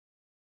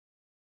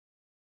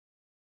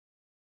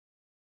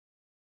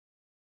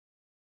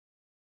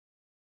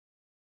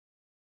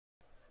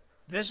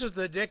This is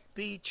the Dick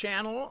B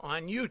channel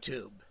on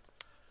YouTube,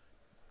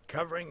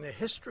 covering the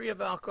history of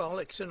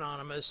Alcoholics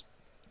Anonymous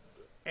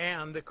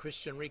and the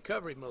Christian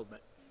recovery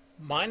movement.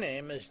 My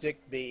name is Dick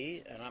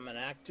B, and I'm an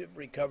active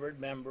recovered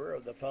member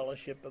of the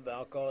Fellowship of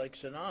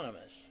Alcoholics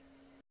Anonymous.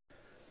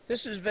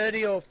 This is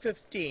video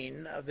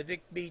 15 of the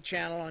Dick B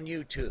channel on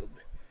YouTube.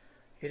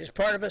 It is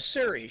part of a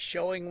series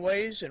showing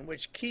ways in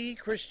which key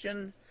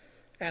Christian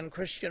and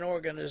Christian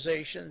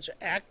organizations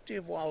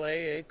active while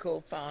AA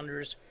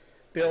co-founders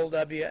Bill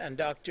W. and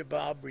Dr.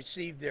 Bob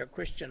received their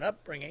Christian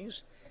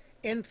upbringings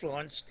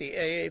influenced the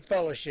AA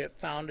Fellowship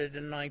founded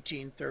in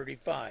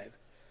 1935.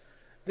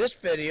 This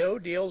video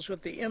deals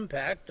with the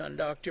impact on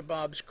Dr.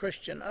 Bob's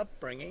Christian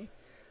upbringing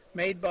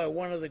made by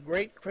one of the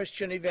great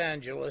Christian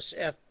evangelists,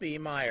 F.B.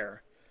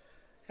 Meyer.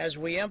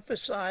 We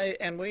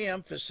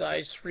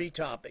emphasize three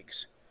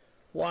topics.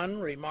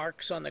 1.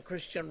 Remarks on the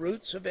Christian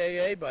roots of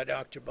AA by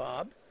Dr.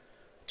 Bob.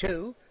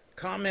 2.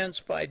 Comments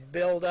by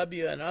Bill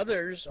W. and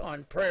others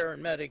on prayer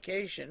and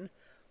medication,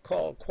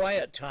 called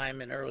Quiet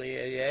Time in early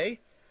AA.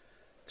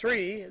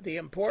 3. The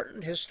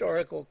important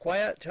historical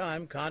quiet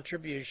time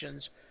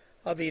contributions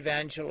of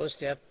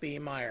evangelist F.B.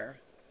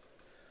 Meyer.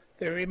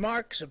 The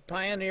remarks of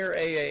pioneer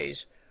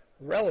AAs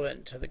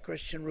relevant to the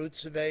Christian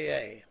roots of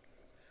AA.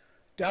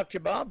 Dr.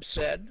 Bob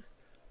said,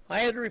 "I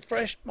had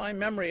refreshed my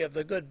memory of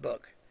the good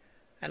book,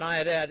 and I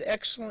had had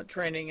excellent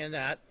training in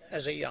that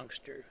as a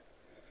youngster.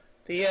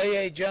 The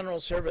AA General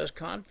Service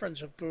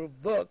Conference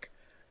approved book,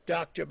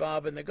 Dr.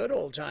 Bob and the Good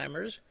Old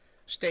Timers,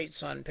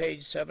 states on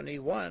page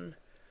 71,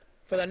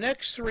 for the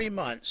next 3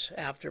 months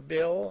after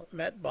Bill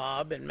met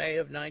Bob in May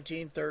of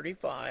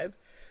 1935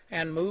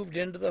 and moved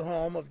into the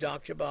home of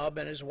Dr. Bob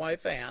and his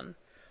wife Ann,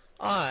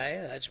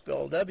 that's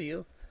Bill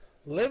W.,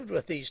 lived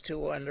with these two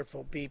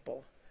wonderful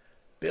people.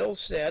 Bill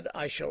said,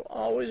 I shall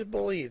always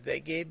believe they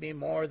gave me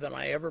more than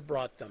I ever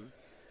brought them.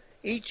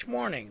 Each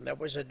morning there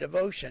was a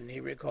devotion," he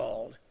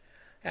recalled,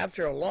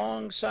 after a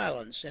long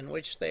silence in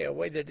which they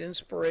awaited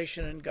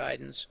inspiration and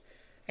guidance,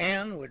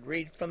 and would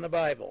read from the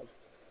Bible.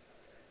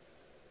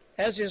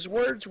 As his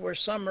words were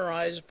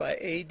summarized by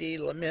A.D.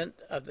 Lament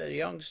of the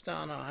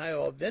Youngstown,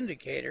 Ohio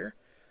Vindicator,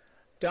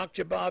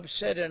 Dr. Bob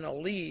said in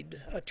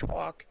a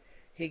talk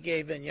he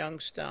gave in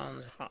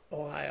Youngstown,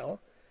 Ohio,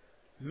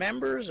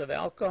 "Members of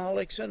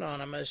Alcoholics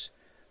Anonymous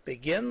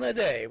begin the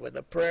day with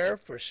a prayer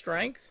for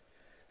strength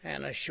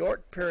and a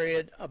short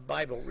period of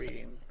Bible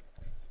reading."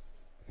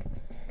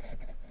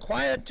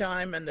 Quiet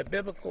time and the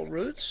biblical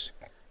roots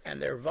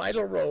and their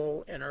vital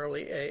role in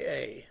early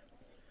AA.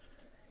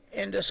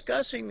 In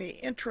discussing the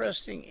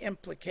interesting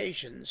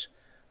implications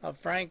of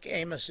Frank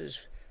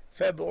Amos's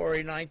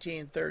February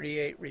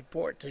 1938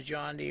 report to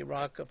John D.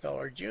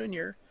 Rockefeller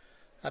Jr.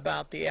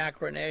 about the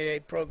Akron AA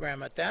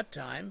program at that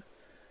time,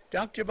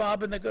 Dr.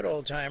 Bob and the Good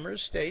Old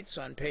Timers states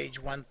on page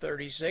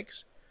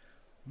 136,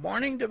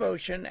 morning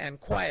devotion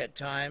and quiet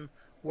time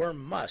were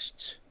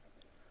musts.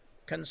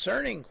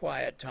 Concerning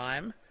quiet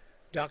time,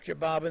 Dr.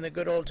 Bob and the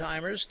Good Old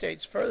Timers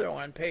states further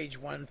on page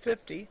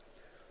 150,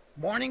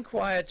 morning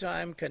quiet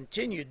time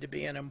continued to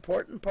be an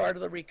important part of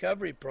the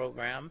recovery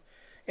program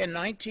in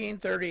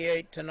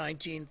 1938 to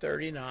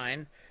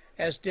 1939,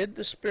 as did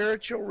the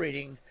spiritual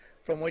reading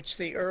from which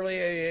the early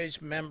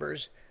AA's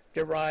members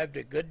derived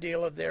a good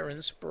deal of their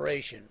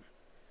inspiration.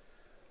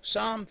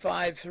 Psalm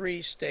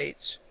 5:3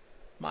 states,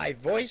 my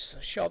voice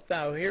shalt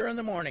thou hear in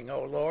the morning,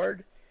 O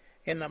Lord.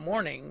 In the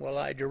morning will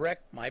I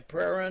direct my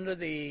prayer unto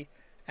thee,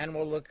 and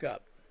will look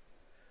up.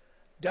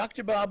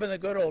 Dr. Bob and the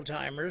Good Old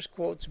Timers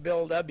quotes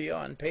Bill W.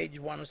 on page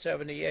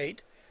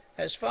 178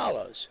 as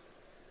follows.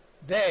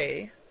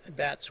 They,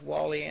 that's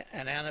Wally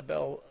and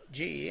Annabelle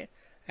G.,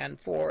 and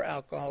 4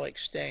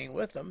 alcoholics staying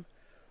with them,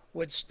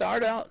 would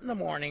start out in the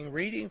morning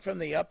reading from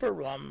the upper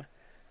room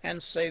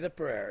and say the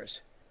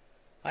prayers.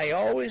 I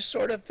always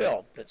sort of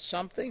felt that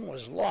something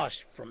was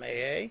lost from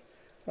AA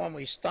when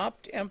we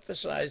stopped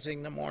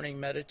emphasizing the morning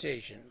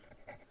meditation.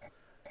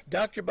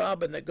 Dr.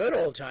 Bob and the Good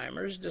Old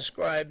Timers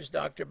describes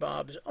Dr.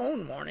 Bob's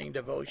own morning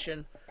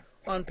devotion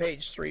on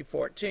page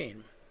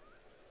 314.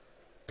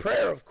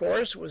 Prayer, of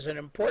course, was an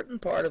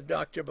important part of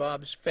Dr.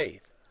 Bob's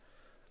faith.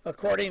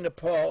 According to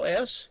Paul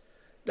S.,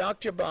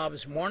 Dr.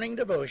 Bob's morning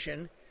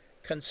devotion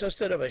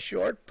consisted of a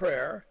short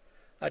prayer,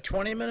 a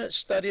 20-minute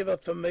study of a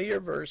familiar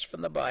verse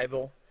from the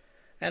Bible,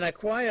 and a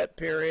quiet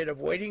period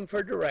of waiting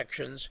for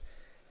directions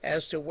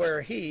as to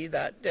where he,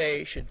 that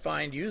day, should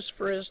find use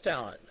for his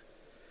talent.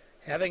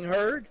 Having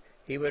heard,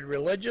 he would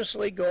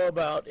religiously go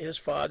about his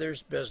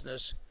Father's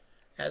business,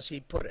 as he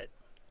put it.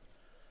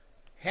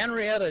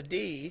 Henrietta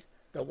D.,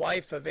 the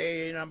wife of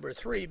AA number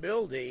 3,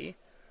 Bill D.,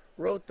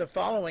 wrote the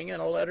following in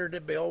a letter to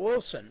Bill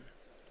Wilson.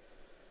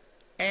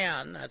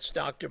 Ann, that's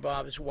Dr.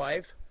 Bob's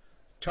wife,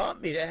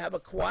 taught me to have a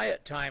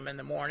quiet time in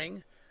the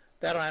morning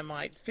that I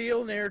might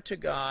feel near to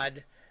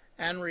God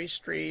and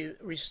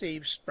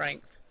receive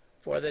strength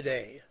for the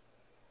day.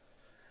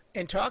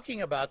 In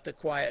talking about the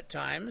quiet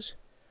times,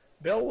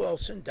 Bill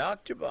Wilson,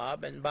 Dr.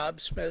 Bob, and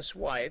Bob Smith's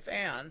wife,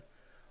 Ann,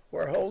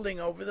 were holding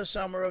over the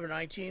summer of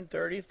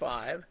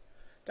 1935.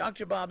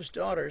 Dr. Bob's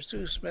daughter,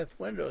 Sue Smith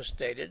Windows,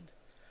 stated,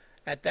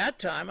 At that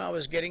time, I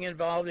was getting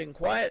involved in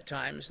quiet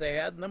times they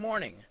had in the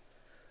morning.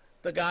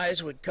 The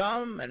guys would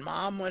come, and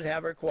Mom would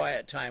have her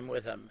quiet time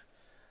with them.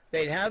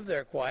 They'd have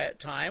their quiet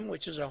time,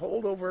 which is a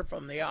holdover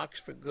from the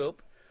Oxford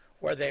group,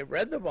 where they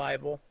read the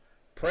Bible,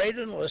 prayed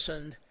and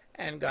listened,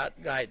 and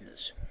got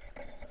guidance.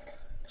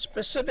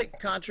 Specific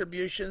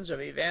contributions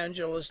of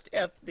evangelist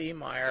F.B.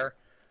 Meyer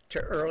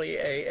to early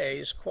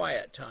AA's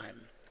quiet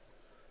time.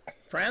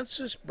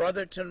 Francis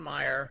Brotherton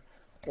Meyer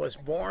was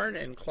born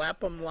in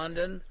Clapham,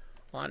 London,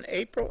 on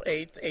April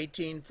 8,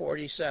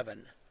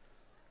 1847.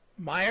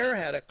 Meyer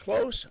had a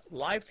close,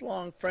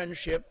 lifelong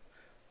friendship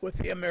with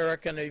the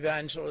American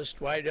evangelist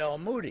Wydell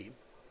Moody,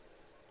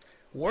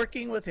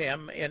 working with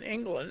him in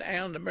England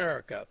and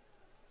America.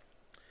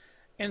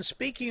 In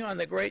speaking on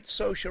the great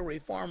social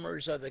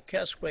reformers of the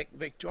Keswick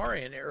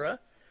Victorian era,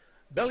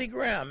 Billy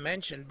Graham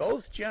mentioned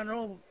both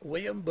General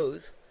William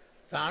Booth,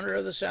 founder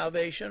of the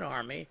Salvation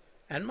Army,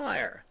 and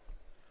Meyer.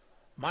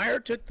 Meyer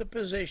took the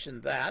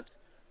position that,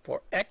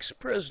 for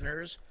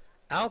ex-prisoners,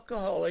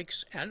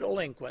 alcoholics, and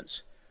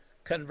delinquents,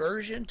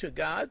 conversion to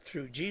God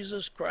through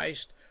Jesus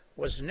Christ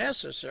was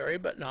necessary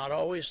but not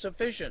always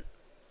sufficient.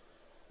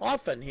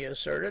 Often, he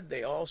asserted,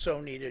 they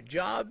also needed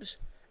jobs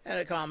and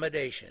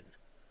accommodation.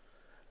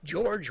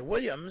 George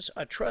Williams,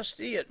 a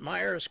trustee at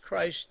Meyer's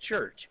Christ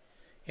Church,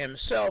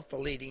 himself a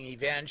leading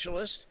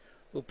evangelist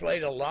who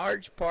played a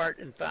large part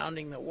in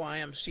founding the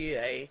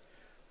YMCA,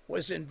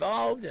 was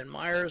involved in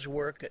Meyer's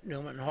work at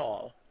Newman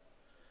Hall.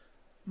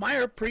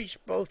 Meyer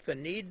preached both the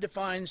need to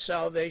find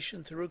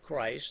salvation through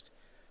Christ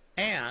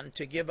and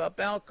to give up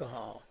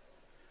alcohol.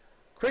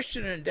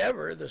 Christian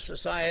Endeavor, the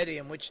society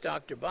in which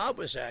Dr. Bob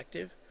was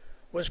active,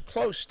 was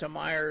close to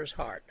Meyer's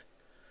heart,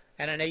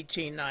 and in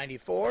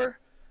 1894,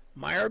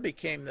 Meyer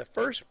became the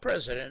first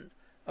president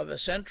of the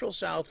Central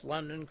South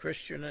London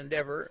Christian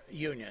Endeavor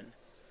Union.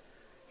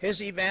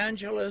 His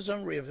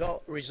evangelism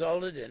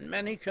resulted in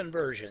many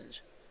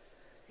conversions.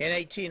 In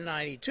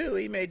 1892,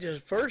 he made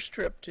his first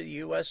trip to the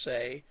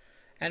USA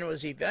and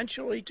was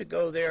eventually to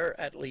go there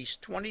at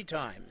least 20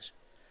 times.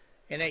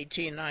 In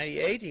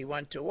 1898, he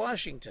went to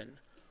Washington,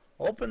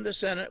 opened the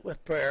Senate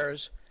with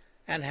prayers,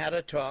 and had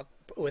a talk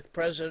with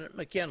President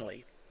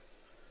McKinley.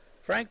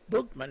 Frank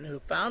Buchman, who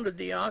founded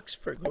the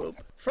Oxford Group,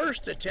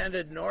 first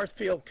attended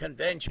Northfield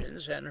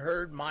conventions and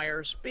heard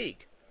Meyer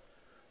speak.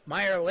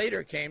 Meyer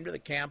later came to the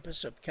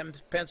campus of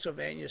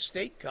Pennsylvania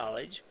State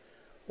College,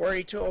 where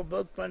he told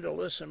Buchman to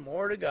listen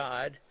more to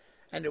God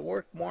and to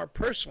work more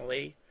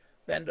personally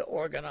than to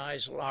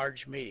organize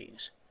large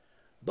meetings.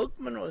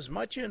 Buchman was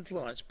much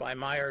influenced by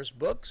Meyer's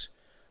books,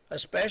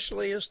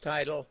 especially his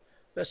title,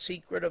 The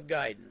Secret of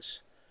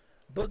Guidance.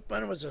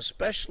 Buchman was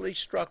especially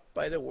struck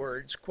by the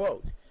words,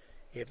 quote,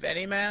 "If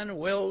any man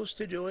wills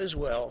to do his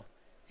will,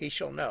 he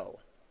shall know."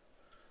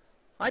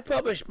 I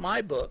published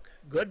my book,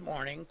 Good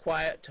Morning,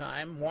 Quiet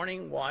Time,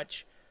 Morning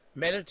Watch,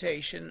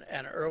 Meditation,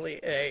 and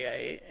Early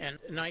AA in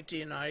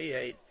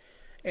 1998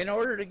 in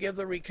order to give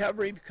the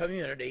recovery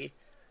community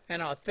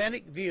an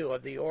authentic view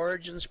of the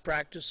origins,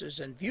 practices,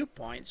 and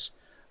viewpoints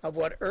of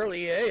what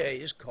early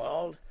AAs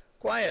called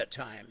quiet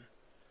time.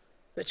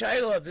 The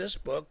title of this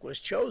book was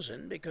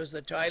chosen because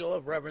the title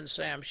of Reverend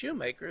Sam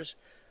Shoemaker's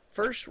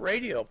first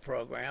radio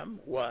program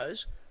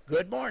was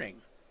Good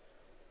Morning.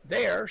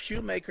 There,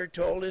 Shoemaker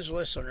told his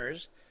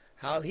listeners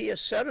how he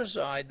has set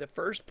aside the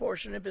first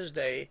portion of his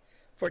day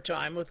for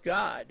time with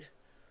God.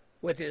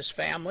 With his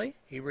family,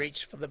 he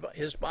reached for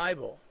his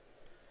Bible.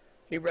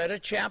 He read a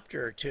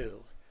chapter or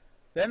two.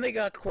 Then they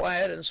got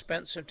quiet and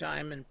spent some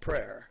time in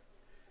prayer.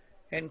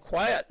 In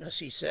quietness,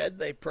 he said,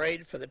 they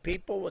prayed for the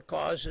people, the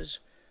causes,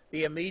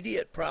 the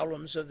immediate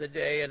problems of the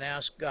day, and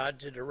asked God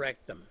to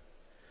direct them.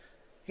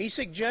 He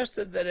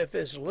suggested that if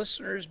his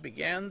listeners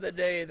began the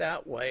day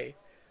that way,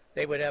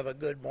 they would have a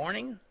good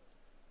morning,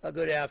 a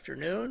good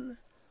afternoon,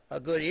 a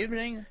good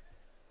evening,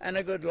 and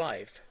a good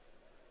life.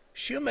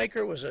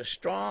 Shoemaker was a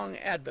strong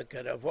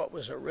advocate of what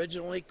was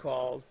originally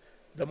called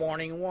the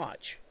morning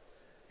watch.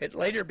 It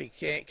later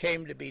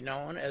came to be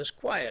known as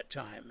quiet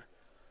time.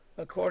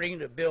 According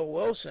to Bill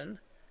Wilson,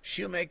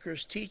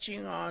 Shoemaker's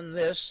teaching on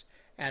this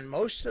and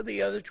most of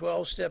the other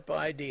 12-step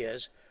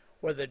ideas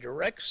were the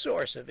direct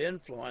source of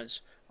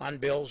influence on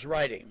Bill's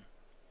writing.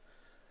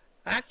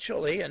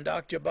 Actually, in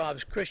Dr.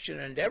 Bob's Christian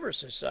Endeavor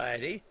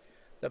Society,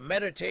 the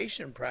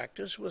meditation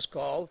practice was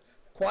called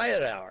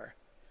Quiet Hour.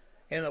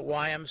 In the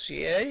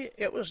YMCA,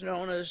 it was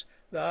known as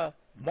the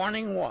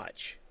Morning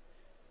Watch.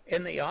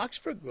 In the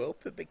Oxford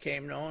group, it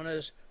became known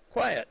as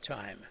Quiet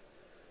Time.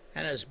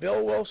 And as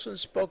Bill Wilson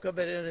spoke of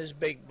it in his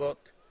big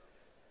book,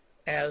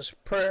 as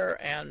prayer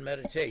and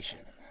meditation.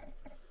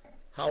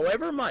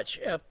 However much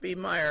F.B.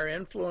 Meyer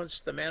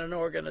influenced the men and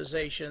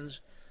organizations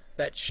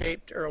that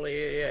shaped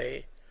early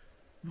AA,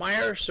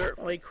 Meyer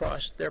certainly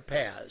crossed their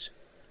paths.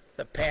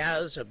 The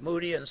paths of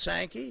Moody and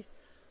Sankey,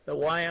 the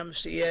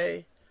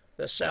YMCA,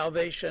 the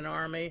Salvation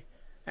Army,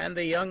 and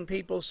the Young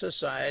People's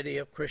Society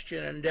of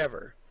Christian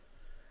Endeavor.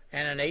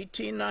 And in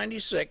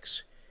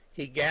 1896,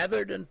 he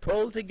gathered and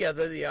pulled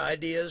together the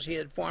ideas he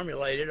had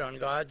formulated on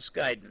God's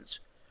guidance.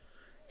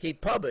 He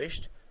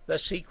published The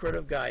Secret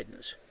of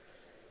Guidance.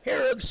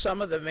 Here are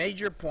some of the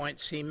major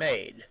points he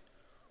made.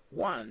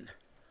 1.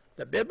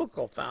 The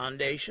biblical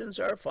foundations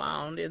are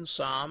found in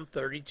Psalm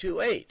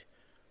 32:8.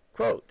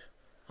 Quote,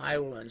 I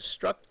will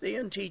instruct thee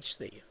and teach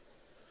thee.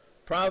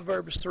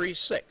 Proverbs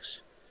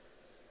 3:6.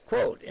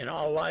 Quote, in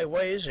all thy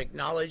ways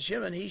acknowledge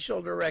him, and he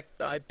shall direct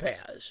thy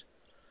paths.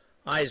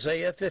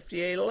 Isaiah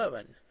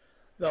 58:11.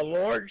 The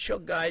Lord shall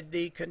guide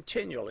thee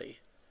continually.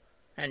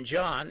 And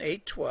John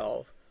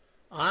 8:12.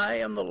 I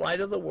am the light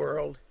of the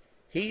world.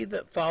 He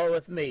that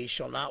followeth me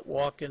shall not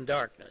walk in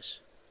darkness.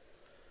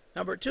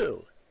 Number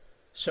 2.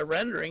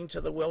 Surrendering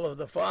to the will of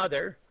the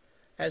Father,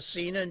 as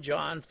seen in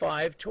John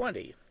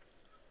 5:20.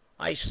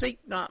 I seek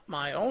not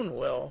my own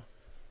will,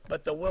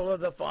 but the will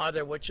of the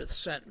Father which hath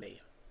sent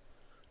me.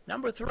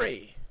 Number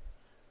 3.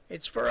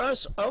 It's for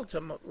us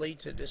ultimately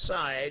to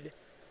decide,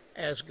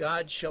 as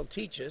God shall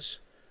teach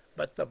us,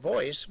 but the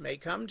voice may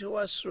come to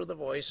us through the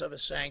voice of a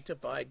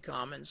sanctified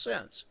common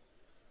sense.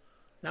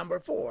 Number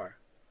 4.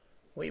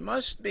 We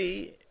must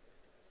be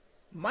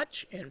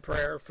much in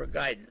prayer for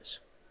guidance.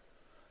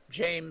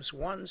 James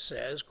 1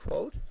 says,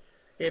 quote,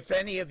 if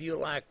any of you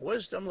lack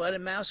wisdom, let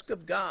him ask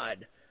of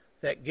God,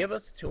 that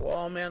giveth to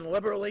all men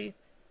liberally,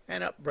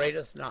 and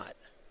upbraideth not.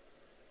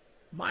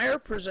 Meyer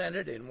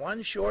presented in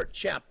one short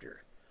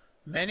chapter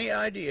many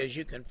ideas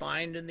you can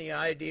find in the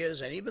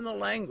ideas and even the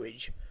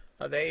language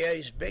of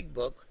AA's big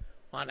book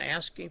on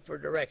asking for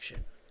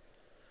direction.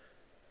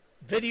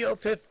 Video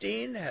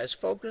 15 has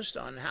focused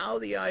on how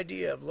the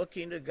idea of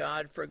looking to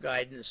God for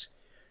guidance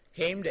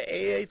came to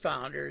AA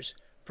founders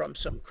from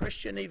some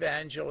Christian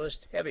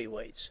evangelist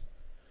heavyweights.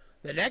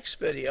 The next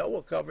video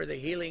will cover the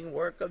healing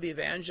work of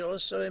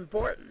evangelists of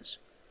importance.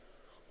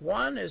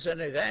 One is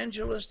an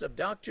evangelist of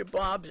Dr.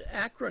 Bob's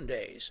Akron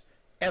days,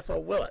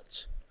 Ethel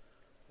Willits.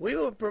 We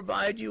will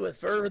provide you with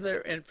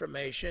further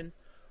information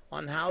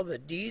on how the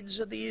deeds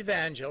of the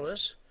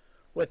evangelists,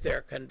 with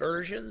their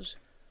conversions,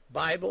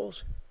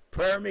 Bibles,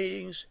 prayer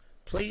meetings,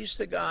 pleas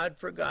to God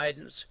for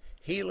guidance,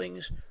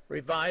 healings,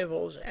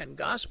 revivals, and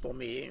gospel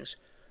meetings,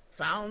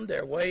 found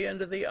their way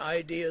into the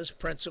ideas,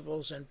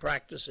 principles, and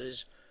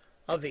practices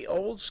of the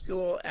old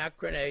school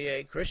Akron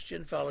AA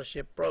Christian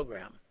Fellowship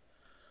program.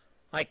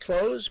 I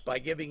close by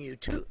giving you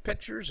two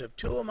pictures of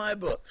two of my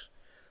books,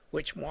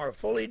 which more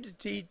fully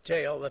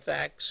detail the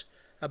facts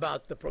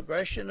about the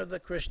progression of the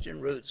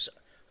Christian roots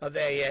of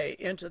AA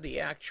into the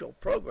actual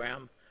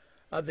program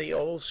of the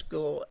old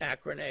school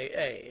Akron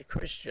AA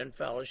Christian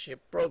Fellowship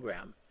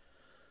program.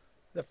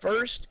 The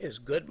first is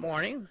Good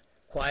Morning,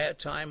 Quiet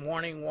Time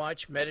Morning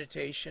Watch,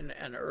 Meditation,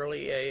 and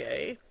Early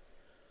AA.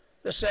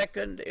 The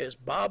second is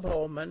Bob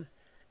Holman,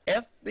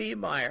 F.B.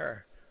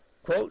 Meyer,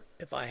 quote,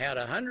 If I Had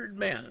 100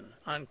 Men,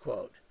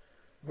 unquote.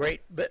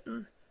 Great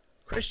Britain,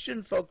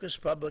 Christian Focus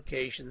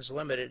Publications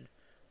Limited,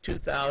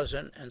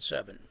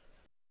 2007.